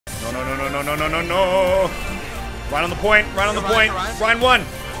No, no, no, no, no, no, no, no. Right on the point, right on the point. Ryan won.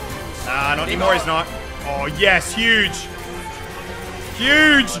 Not anymore, he's not. Oh, yes, huge.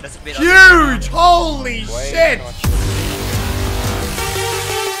 Huge. Huge. Holy shit.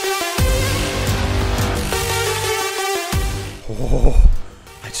 Oh,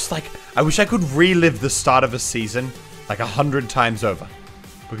 I wish I could relive the start of a season like 100 times over.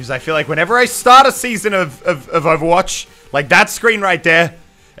 Because I feel like whenever I start a season of Overwatch, like that screen right there,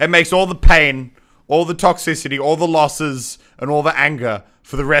 it makes all the pain, all the toxicity, all the losses, and all the anger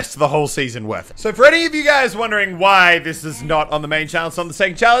for the rest of the whole season worth it. So for any of you guys wondering why this is not on the main channel, it's on the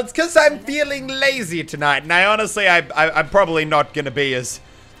second channel, it's because I'm feeling lazy tonight. And I honestly, I'm probably not going to be as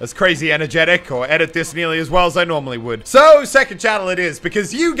crazy energetic or edit this nearly as well as I normally would. So second channel it is,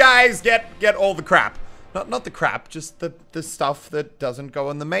 because you guys get all the crap. Not the crap, just the stuff that doesn't go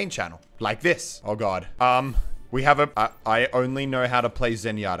on the main channel. Like this. Oh god. We have I only know how to play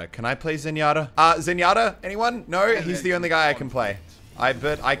Zenyatta. Can I play Zenyatta? Zenyatta? Anyone? No? He's the only guy I can play.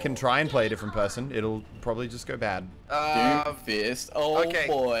 But I can try and play a different person. It'll probably just go bad. Fist. Oh okay.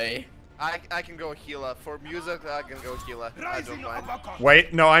 Boy. I can go healer. For music, I can go healer. I don't mind.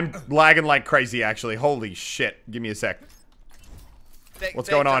 Wait, no, I'm lagging like crazy actually. Holy shit. Give me a sec. What's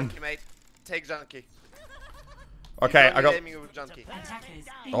going on? Junkie, mate. Take Junkie. Okay, I got...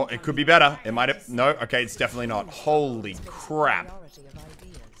 Oh, it could be better. It might have... No, okay, it's definitely not. Holy crap.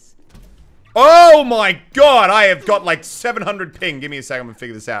 Oh my god, I have got like 700 ping. Give me a second, I'm gonna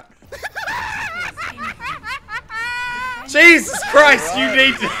figure this out. Jesus Christ, you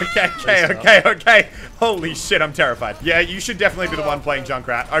need to... Okay. Holy shit, I'm terrified. Yeah, you should definitely be the one playing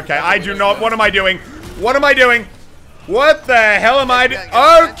Junkrat. Okay, I do not... What am I doing? What am I doing? What the hell am I doing?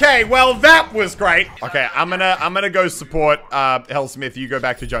 Okay, well that was great. Okay, I'm gonna go support Hellsmith. You go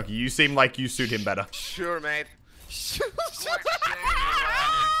back to Junkie. You seem like you suit him better. Sure, mate.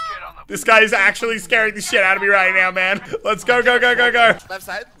 This guy is actually scaring the shit out of me right now, man. Let's go, go, go, go, go. Left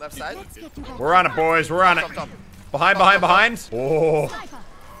side, left side. We're on it, boys. We're on it. Behind, behind, behind. Oh.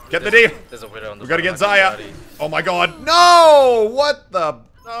 Get the deep. We gotta get Zaya. Oh my god. No! What the...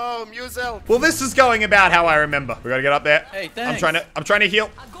 Oh, MoreMuselk. Well, this is going about how I remember. We gotta get up there. Hey, thanks. I'm trying to heal.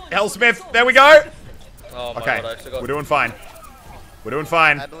 Hellsmith. There we go. Oh my okay. God, we're doing fine. We're doing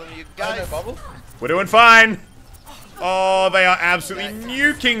fine. I believe you guys. We're doing fine. Oh, they are absolutely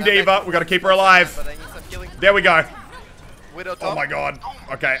nuking D.Va. We gotta keep her alive. There we go. Oh my god.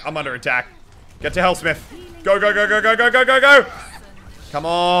 Okay, I'm under attack. Get to Hellsmith. Go, go, go, go, go, go, go, go, go. Come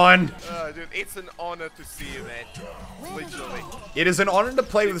on. Dude, it's an honor to see you, man. Literally. It is an honor to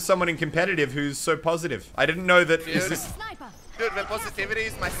play with someone in competitive who's so positive. I didn't know that. Dude, dude, when positivity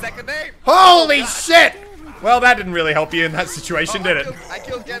is my second name. Holy shit! Well, that didn't really help you in that situation, did it? I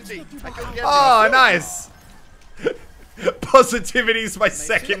killed Genji. Oh, nice. Positivity's my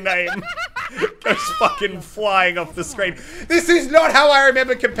second name. Goes fucking flying off the screen. This is not how I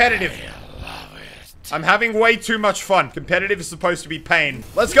remember competitive. I'm having way too much fun. Competitive is supposed to be pain.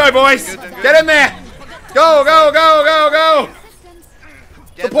 Let's go, boys. Get in there. Go, go, go, go, go.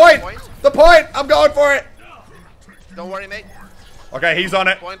 The point. The point. I'm going for it. Don't worry, mate. Okay, he's on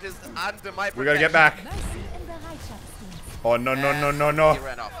it. Point is under my protection. We gotta get back. Oh, no, no, no, no, no. He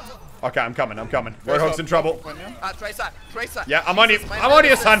ran off. Okay, I'm coming. I'm coming. Roadhog's in trouble. Tracer. Tracer. Yeah, I'm on you. I'm on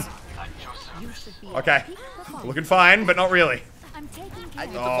you, son. Okay. Looking fine, but not really. I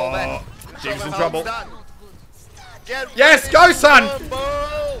need to fall back. Jig's in trouble. Yes, yes, go, son!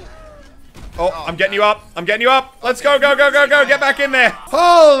 Oh, I'm getting you up. I'm getting you up. Let's go, go, go, go, go. Get back in there.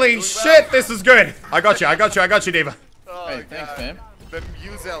 Holy shit, this is good. I got you. I got you. I got you, D.Va. Oh, hey, thanks, man. The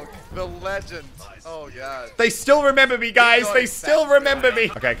MoreMuselk, the legend. Oh, yeah. They still remember me, guys. They still remember me.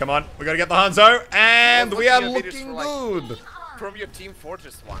 Okay, come on. We gotta get the Hanzo. And we are looking good. From your Team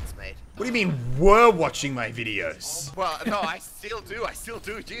Fortress once, mate. What do you mean, were watching my videos? Well, no, I still do. I still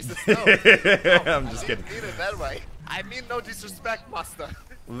do. Jesus, no. I'm just kidding. I didn't mean it that way. I mean no disrespect, master.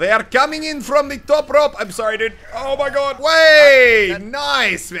 They are coming in from the top rope. I'm sorry, dude. Oh my god. Wait.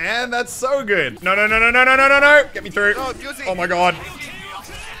 Nice, man. That's so good. No, no, no, no, no, no, no, no, no. Get me through. Oh my god.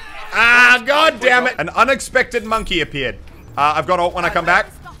 Ah, god damn it. An unexpected monkey appeared. I've got ult when I come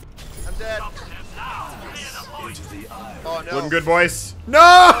back. I'm dead. Oh, no. Looking good, boys.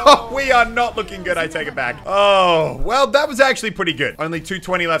 No! We are not looking good. I take it back. Oh, well, that was actually pretty good. Only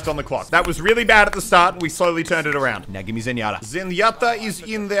 2:20 left on the clock. That was really bad at the start. We slowly turned it around. Now give me Zenyatta. Zenyatta is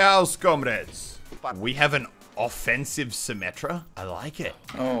in the house, comrades. We have an offensive Symmetra. I like it.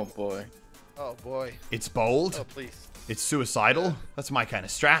 Oh, boy. Oh, boy. It's bold. Oh, please. It's suicidal. That's my kind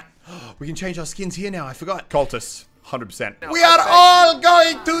of strat. We can change our skins here now. I forgot. Cultists. 100%. We are all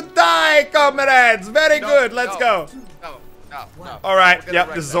going to die, comrades. Very good. Let's go. No. No. Alright,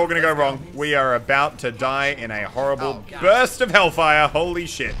 yep, this is all gonna go wrong. We are about to die in a horrible burst of hellfire. Holy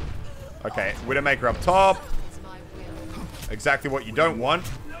shit. Okay, Widowmaker up top. Exactly what you don't want.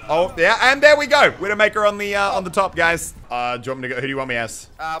 Oh, yeah, and there we go. Widowmaker on the top, guys. Do you want me to go? Who do you want me as?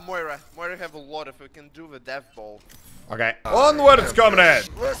 Moira. Moira have a lot if we can do the death ball. Okay. Onwards, comrade.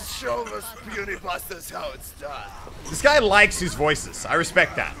 Let's show this beauty busters how it's done. This guy likes his voices. I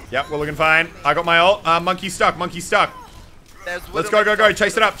respect that. Yep, we're looking fine. I got my ult. Monkey stuck. Monkey stuck. Let's go, go, go.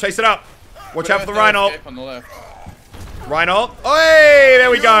 Chase it up. Chase it up. Watch out for the Rhino. Rhino. Hey, there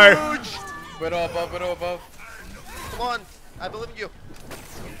we go. Widow above, Widow above. Come on. I believe in you.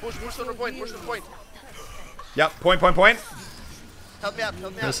 Push to the point. Push to the point. Yep, point. Help me out. Help me out.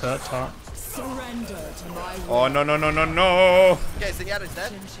 This hurt, top. Surrender to my Oh, no. Okay, Zenyatta's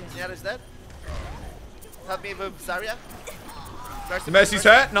dead. Zenyatta's dead. Help me with Zarya. The Mercy's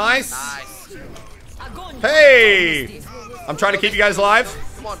hurt. Nice. Nice. Hey. I'm trying to keep you guys alive.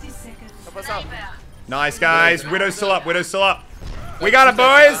 Come on. Help us out. Nice, guys. Widow's still up. Widow's still up. We got it,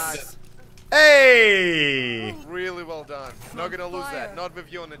 boys. Hey. Really well done. Not gonna lose that. Not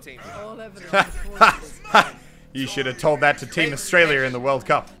with you on the team. all evidence. You should have told that to Team Australia in the World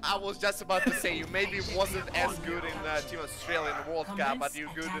Cup. I was just about to say you maybe wasn't as good in Team Australia in the World Cup, but you're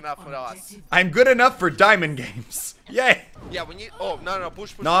good enough for us. I'm good enough for Diamond Games. Yay. Yeah, when you. Oh no,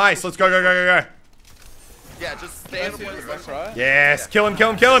 push. Nice. Let's go. Yeah, just stay in the point as long as Right? Yes. Kill him.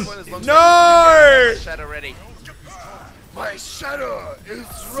 No. Shadow ready. My shadow is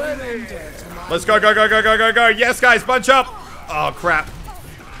ready. Let's go. Yes, guys. Bunch up. Oh, crap.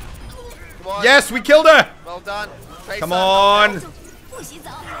 Come on. Yes, we killed her. Well done. Come on.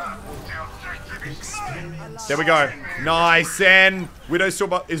 There we go. Nice. And Widow's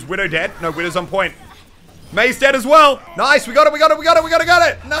still. Is Widow dead? No, Widow's on point. May's dead as well. Nice. We got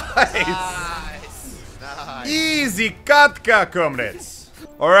it. Nice. Easy katka, comrades.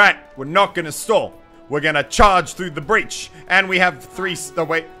 All right. We're not going to stall. We're going to charge through the breach. And we have 3. Oh,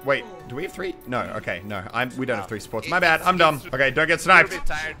 wait. Do we have 3? No. Okay. No. We don't have 3 supports. My bad. I'm dumb. Okay. Don't get sniped.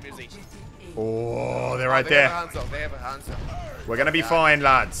 Oh, they're right there. They have a Hanzo. We're gonna be fine,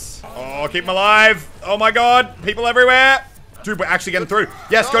 lads. Oh, keep them alive. Oh my god. People everywhere. Dude, we're actually getting through.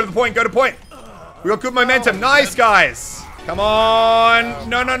 Yes, go to the point. We got good momentum. Nice, guys. Come on.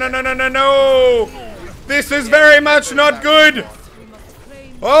 No. This is very much not good.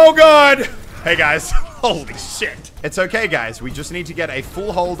 Oh god. Hey, guys. Holy shit. It's okay, guys. We just need to get a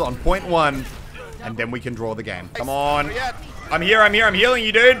full hold on point 1, and then we can draw the game. Come on. I'm here. I'm healing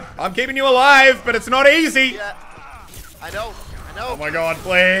you, dude. I'm keeping you alive, but it's not easy. Yeah. I know. Oh my god,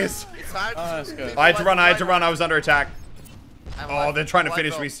 please. It's hard. That's good. I had to run. I was under attack. Oh, they're trying to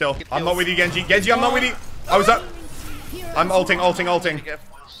finish me still. I'm not with you, Genji. I'm not with you. I was up. I'm ulting. I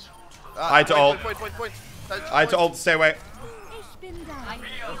had to ult. I had to ult. Stay away.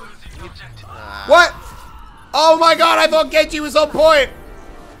 What? Oh my god, I thought Genji was on point.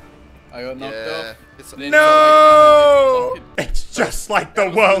 I got knocked off. No! It's just like the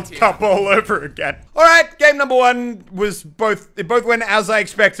World Cup all over again. All right, game number 1 was it both went as I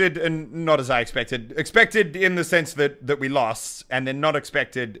expected and not as I expected. Expected in the sense that we lost, and then not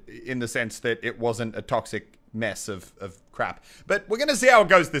expected in the sense that it wasn't a toxic mess of crap. But we're gonna see how it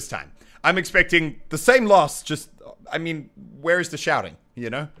goes this time. I'm expecting the same loss, I mean, where is the shouting, you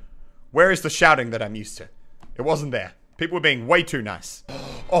know? Where is the shouting that I'm used to? It wasn't there. People were being way too nice.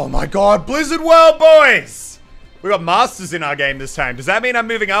 Oh my god, Blizzard World, boys! We got Masters in our game this time. Does that mean I'm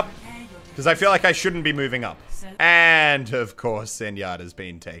moving up? Because I feel like I shouldn't be moving up. And, of course, Zenyatta's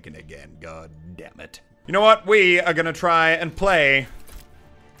been taken again. God damn it. You know what? We are going to try and play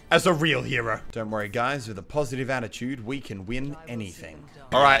as a real hero. Don't worry, guys. With a positive attitude, we can win anything.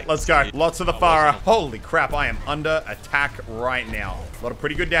 All right, let's go. Lots of the Pharah. Holy crap, I am under attack right now. A lot of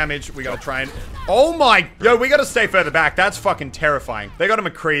pretty good damage. We got to try and... Oh my... Yo, we got to stay further back. That's fucking terrifying. They got a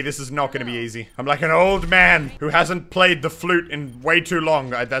McCree. This is not going to be easy. I'm like an old man who hasn't played the flute in way too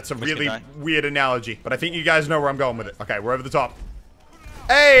long. That's a really weird analogy. But I think you guys know where I'm going with it. Okay, we're over the top.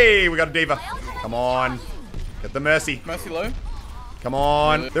 Hey, we got a Diva. Come on. Get the Mercy. Mercy low. Come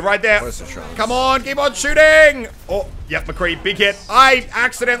on. They're right there. Come on. Keep on shooting. Oh, yep, McCree. Big hit. I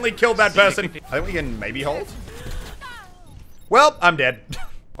accidentally killed that person. I think we can maybe hold. Well, I'm dead.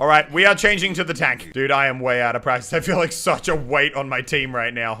 All right, we are changing to the tank. Dude, I am way out of practice. I feel like such a weight on my team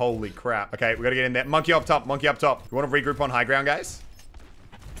right now. Holy crap. Okay, we got to get in there. Monkey up top. Monkey up top. You want to regroup on high ground, guys?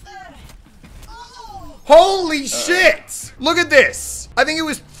 Holy shit. Look at this. I think it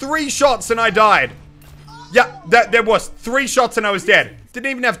was 3 shots and I died. Yeah, there was 3 shots and I was dead. Didn't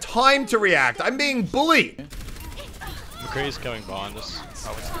even have time to react. I'm being bullied. McCree's going behind us.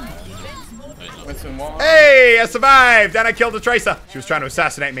 Winston one. Hey, I survived, and I killed a Tracer. She was trying to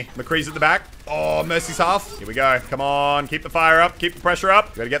assassinate me. McCree's at the back. Oh, Mercy's half. Here we go. Come on, keep the fire up, keep the pressure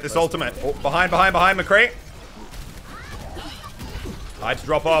up. Gotta get this ultimate. Oh, behind, McCree. I had to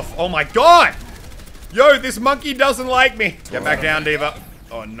drop off. Oh my god! Yo, this monkey doesn't like me. Get back down, Diva.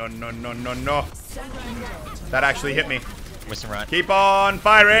 Oh, no. That actually hit me. Winston right. Keep on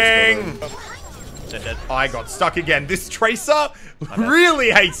firing. Dead. I got stuck again. This Tracer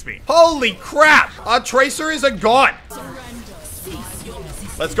really hates me. Holy crap. Our Tracer is a god.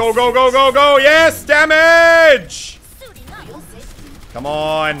 Let's go. Yes, damage. Come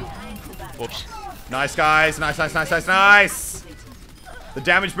on. Whoops. Nice, guys. Nice. The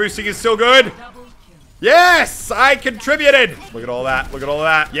damage boosting is still good. Yes, I contributed. Look at all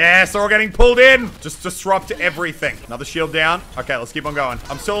that. Yes, they're all getting pulled in. Just disrupt everything. Another shield down. Okay, let's keep on going.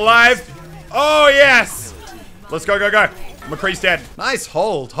 I'm still alive. Oh, yes. Let's go. McCree's dead. Nice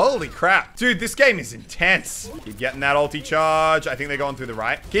hold. Holy crap. Dude, this game is intense. Keep getting that ulti charge. I think they're going through the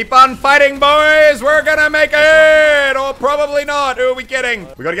right. Keep on fighting, boys. We're gonna make it. Or probably not. Who are we kidding?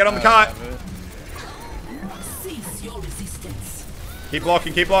 We gotta get on the cart. Keep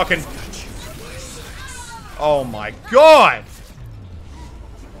blocking. Oh my god.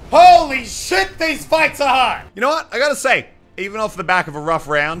 Holy shit, these fights are hard. You know what? I gotta say, even off the back of a rough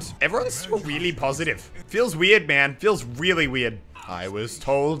round, everyone's still really positive. Feels weird, man. Feels really weird. I was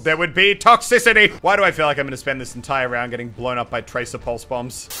told there would be toxicity. Why do I feel like I'm gonna spend this entire round getting blown up by Tracer pulse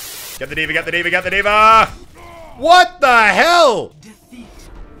bombs? Get the diva. What the hell?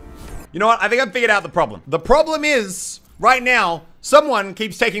 You know what? I think I've figured out the problem. The problem is, right now, someone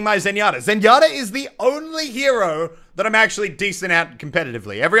keeps taking my Zenyatta. Zenyatta is the only hero that I'm actually decent at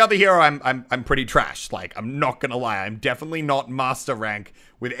competitively. Every other hero I'm pretty trash. Like, I'm not gonna lie, I'm definitely not master rank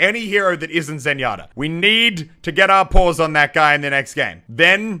with any hero that isn't Zenyatta. We need to get our paws on that guy in the next game.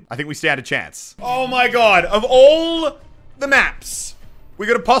 Then I think we stand a chance. Oh my god, of all the maps we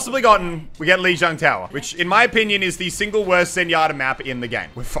could have possibly gotten, we get Lijiang Tower, which in my opinion is the single worst Zenyatta map in the game.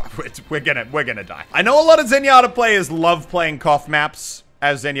 We're gonna die. I know a lot of Zenyatta players love playing Koth maps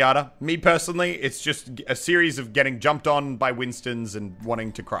as Zenyatta. Me personally, it's just a series of getting jumped on by Winstons and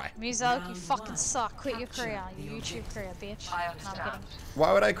wanting to cry. MoreMuselk, you fucking suck. Quit your career, your YouTube career, bitch. No, I'm kidding.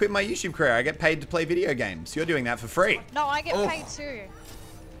 Why would I quit my YouTube career? I get paid to play video games. You're doing that for free. No, I get paid too.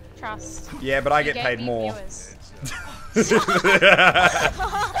 Trust. Yeah, but I get You paid gave me more. viewers.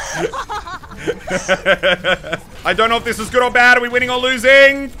 I don't know if this is good or bad. Are we winning or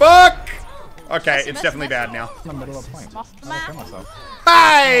losing? Fuck! Okay, it's definitely bad now. I'm off the map.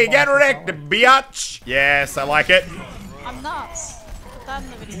 Hey, get wrecked, biatch! Yes, I like it. I'm nuts. Put that in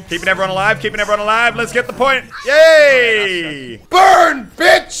the video. Keeping everyone alive, Let's get the point. Yay! Burn,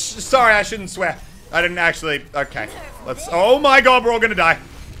 bitch! Sorry, I shouldn't swear. I didn't actually. Okay, let's. Oh my god, we're all gonna die.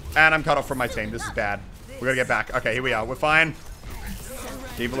 And I'm cut off from my team. This is bad. We gotta get back. Okay, here we are. We're fine.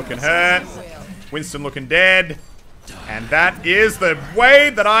 Diva looking hurt. Winston looking dead. And that is the way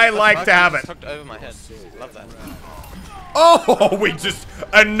that I like to have it. Tucked over my head. Love that. Oh, we just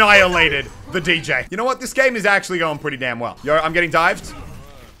annihilated the DJ. You know what? This game is actually going pretty damn well. Yo, I'm getting dived.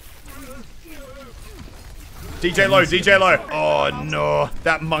 DJ low. Oh, no.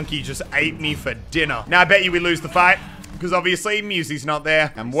 That monkey just ate me for dinner. Now, I bet you we lose the fight. Because obviously, Musy's not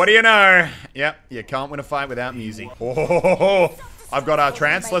there. And what do you know? Yep, you can't win a fight without Musy. Oh, I've got our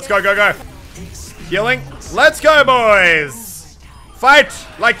trance. Let's go. Healing. Let's go, boys. Fight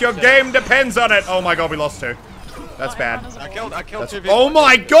like your game depends on it. Oh my god, we lost two. That's bad. I killed two people. Oh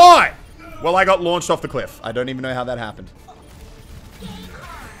my god! Well, I got launched off the cliff. I don't even know how that happened.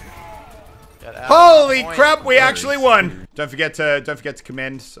 Holy crap, we actually won. Don't forget to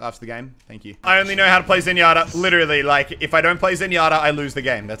commend after the game. Thank you. I only know how to play Zenyatta. Literally, like, if I don't play Zenyatta, I lose the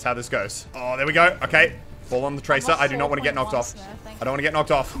game. That's how this goes. Oh, there we go. Okay. Fall on the Tracer. I do not want to get knocked off. I don't want to get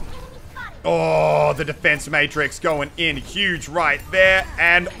knocked off. Oh, the defense matrix going in huge right there.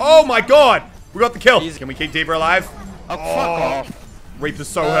 And oh my god, we got the kill. Can we keep Diva alive? Oh, fuck off. Reaper's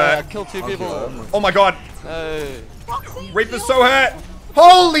so hurt. I killed two people. Oh my god. Hey. Reaper's so hurt.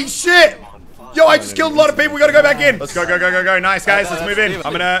 Holy shit. Yo, I just killed a lot of people. We gotta go back in. Let's go. Nice, guys. Let's move in.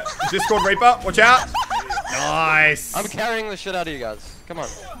 I'm gonna Discord Reaper. Watch out. Nice. I'm carrying the shit out of you guys. Come on.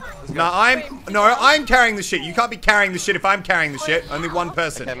 No, I'm carrying the shit. You can't be carrying the shit if I'm carrying the shit. Only one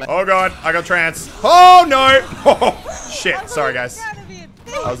person. Okay, oh god, I got trance. Oh no. Oh, shit. Sorry, guys.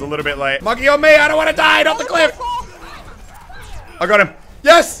 I was a little bit late. Monkey on me. I don't want to die. Off the cliff. I got him.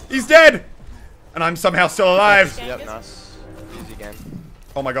 Yes, he's dead. And I'm somehow still alive. Yep, nice. Easy game.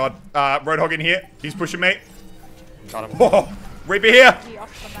 Oh my god. Roadhog in here. He's pushing me. Got him. Oh, Reaper here.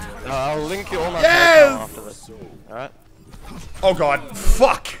 I'll link you all my yes! after this. Alright? Oh god.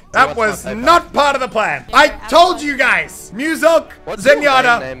 Fuck. That was not part of the plan. I told you guys. MoreMuselk,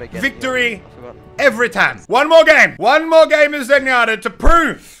 Zenyatta, victory every time. One more game. One more game of Zenyatta to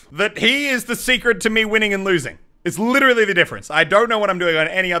prove that he is the secret to me winning and losing. It's literally the difference. I don't know what I'm doing on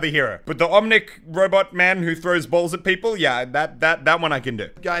any other hero. But the Omnic robot man who throws balls at people, yeah, that one I can do.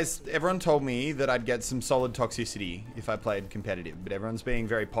 Guys, everyone told me that I'd get some solid toxicity if I played competitive. But everyone's being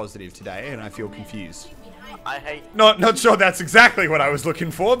very positive today, and I feel confused. I hate. Not sure that's exactly what I was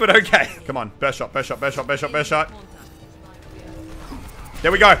looking for, but okay. Come on, burst shot, burst shot, burst shot, burst shot, burst shot.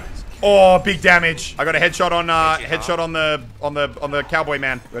 There we go. Oh, big damage. I got a headshot on the cowboy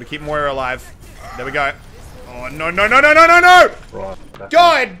man. Got to keep Moira alive. There we go. Oh, no, no, no, no, no, no, no!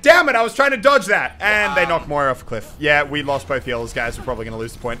 God damn it, I was trying to dodge that. And they knocked Moira off a cliff. Yeah, we lost both healers, guys. We're probably going to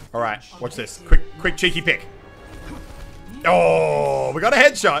lose the point. All right, watch this. Quick cheeky pick. Oh, we got a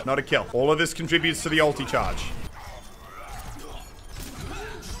headshot. Not a kill. All of this contributes to the ulti charge.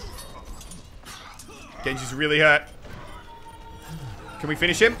 Genji's really hurt. Can we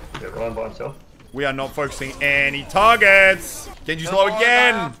finish him? We are not focusing any targets. Genji's low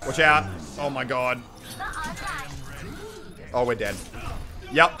again. Watch out. Oh my god. Oh, we're dead.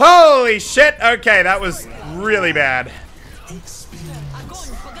 Yep. Holy shit. Okay, that was really bad.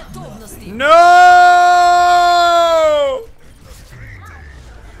 No!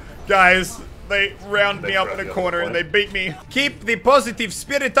 Guys, they round me up in a corner and they beat me. Keep the positive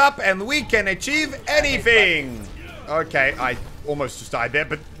spirit up and we can achieve anything. Okay, I almost just died there,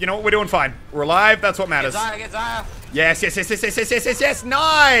 but you know what? We're doing fine. We're alive. That's what matters. Yes, yes, yes, yes, yes, yes, yes, yes, yes.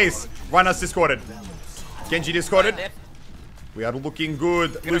 Nice. Rhinos discorded. Genji discorded. We are looking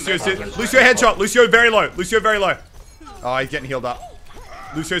good. Lucio headshot. Lucio very low. Lucio very low. Oh, he's getting healed up.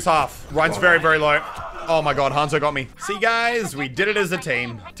 Lucio's half. Ryan's very, very low. Oh my god, Hanzo got me. See, guys, we did it as a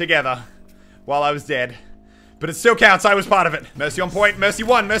team. Together. While I was dead. But it still counts. I was part of it. Mercy on point. Mercy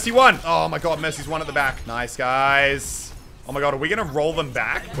won. Mercy won. Oh my god, Mercy's one at the back. Nice, guys. Oh my god, are we going to roll them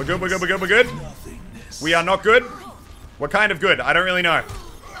back? We're good, we're good, we're good, we're good. We are not good. We're kind of good. I don't really know.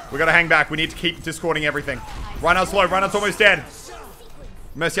 We got to hang back. We need to keep discording everything. Reinhardt's low. Reinhardt's almost dead.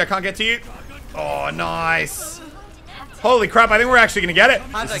 Mercy, I can't get to you. Oh, nice. Holy crap, I think we're actually going to get it.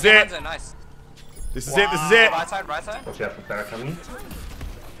 This is it. This is it. This is it. Right side, right side.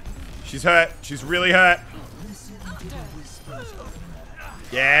 She's hurt. She's really hurt.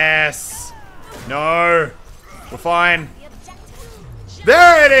 Yes. No. We're fine.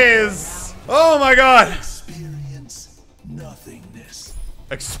 There it is. Oh my god.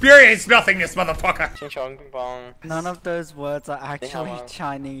 Experience nothingness, motherfucker. Ching chong ping pong. None of those words are actually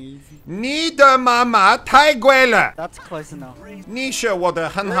Chinese. Ni de mama tai guele. That's close enough. Ni she wo de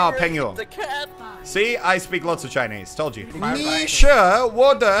hen hao peng yo. See, I speak lots of Chinese. Told you. Ni she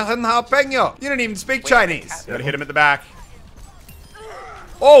wo de hen hao peng yo. You don't even speak Chinese. Gotta hit him at the back.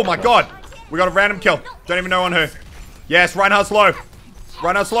 Oh my god. We got a random kill. Don't even know on who. Yes, Reinhardt's low.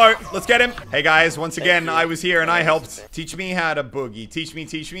 Reinhardt's low. Let's get him. Hey guys, once again, I was here and I helped. Teach me how to boogie. Teach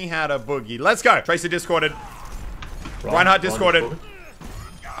me how to boogie. Let's go. Tracer discorded. Reinhardt discorded.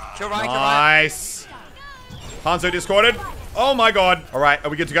 Nice. Hanzo discorded. Oh my god. All right,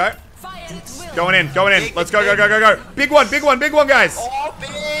 are we good to go? Going in, going in. Let's go, go, go, go, go. Big one, guys. Oh,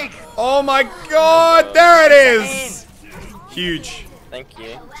 big. Oh my god. There it is. Huge. Thank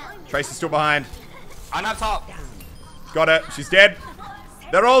you. Tracer's still behind. I'm up top. Got it. She's dead.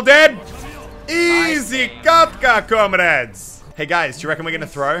 They're all dead. Easy katka, comrades. Hey guys, do you reckon we're gonna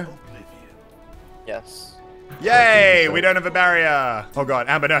throw? Yes. Yay! We don't have a barrier. Oh god,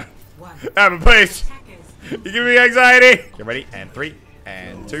 Amber, no. Amber, please. You give me anxiety. Get ready. And 3,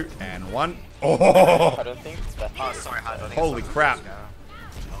 and 2, and 1. Oh! I don't think it's that. Oh, sorry. Holy crap.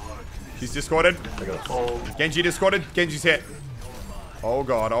 She's discorded. Genji discorded. Genji's hit. Oh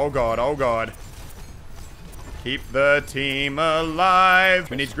god, oh god, oh god. Keep the team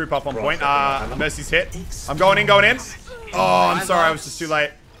alive. We need to group up on point. Mercy's hit. I'm going in, going in. Oh, I'm sorry. I was just too late.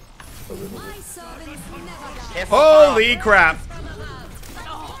 Holy crap.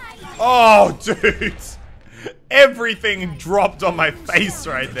 Oh, dude. Everything dropped on my face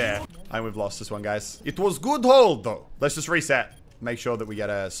right there. And we've lost this one, guys. It was good hold, though. Let's just reset. Make sure that we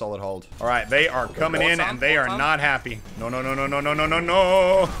get a solid hold. All right, they are coming in, and they are not happy. No, no, no, no, no, no, no, no,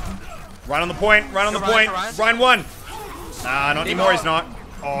 no. Right on the point, right on the point. Ryan won. Not anymore, he's not.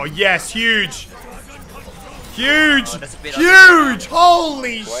 Oh, yes, huge. Huge. Huge.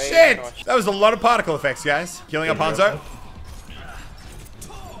 Holy shit. That was a lot of particle effects, guys. Healing up Hanzo.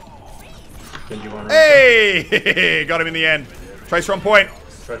 Hey. Got him in the end. Tracer on point.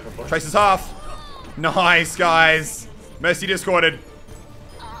 Tracer's half. Nice, guys. Mercy discorded.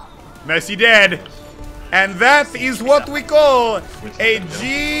 Mercy dead. And that is what we call a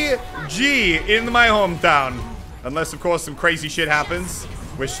GG in my hometown. Unless, of course, some crazy shit happens.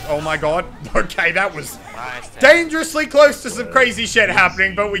 Which, oh my god. Okay, that was dangerously close to some crazy shit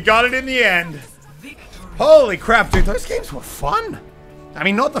happening, but we got it in the end. Holy crap, dude. Those games were fun. I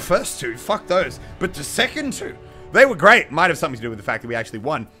mean, not the first two. Fuck those. But the second two. They were great. Might have something to do with the fact that we actually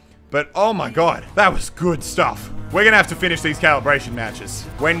won. But, oh my god, that was good stuff. We're gonna have to finish these calibration matches.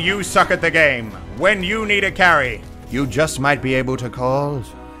 When you suck at the game, when you need a carry, you just might be able to call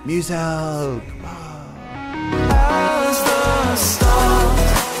MoreMuselk.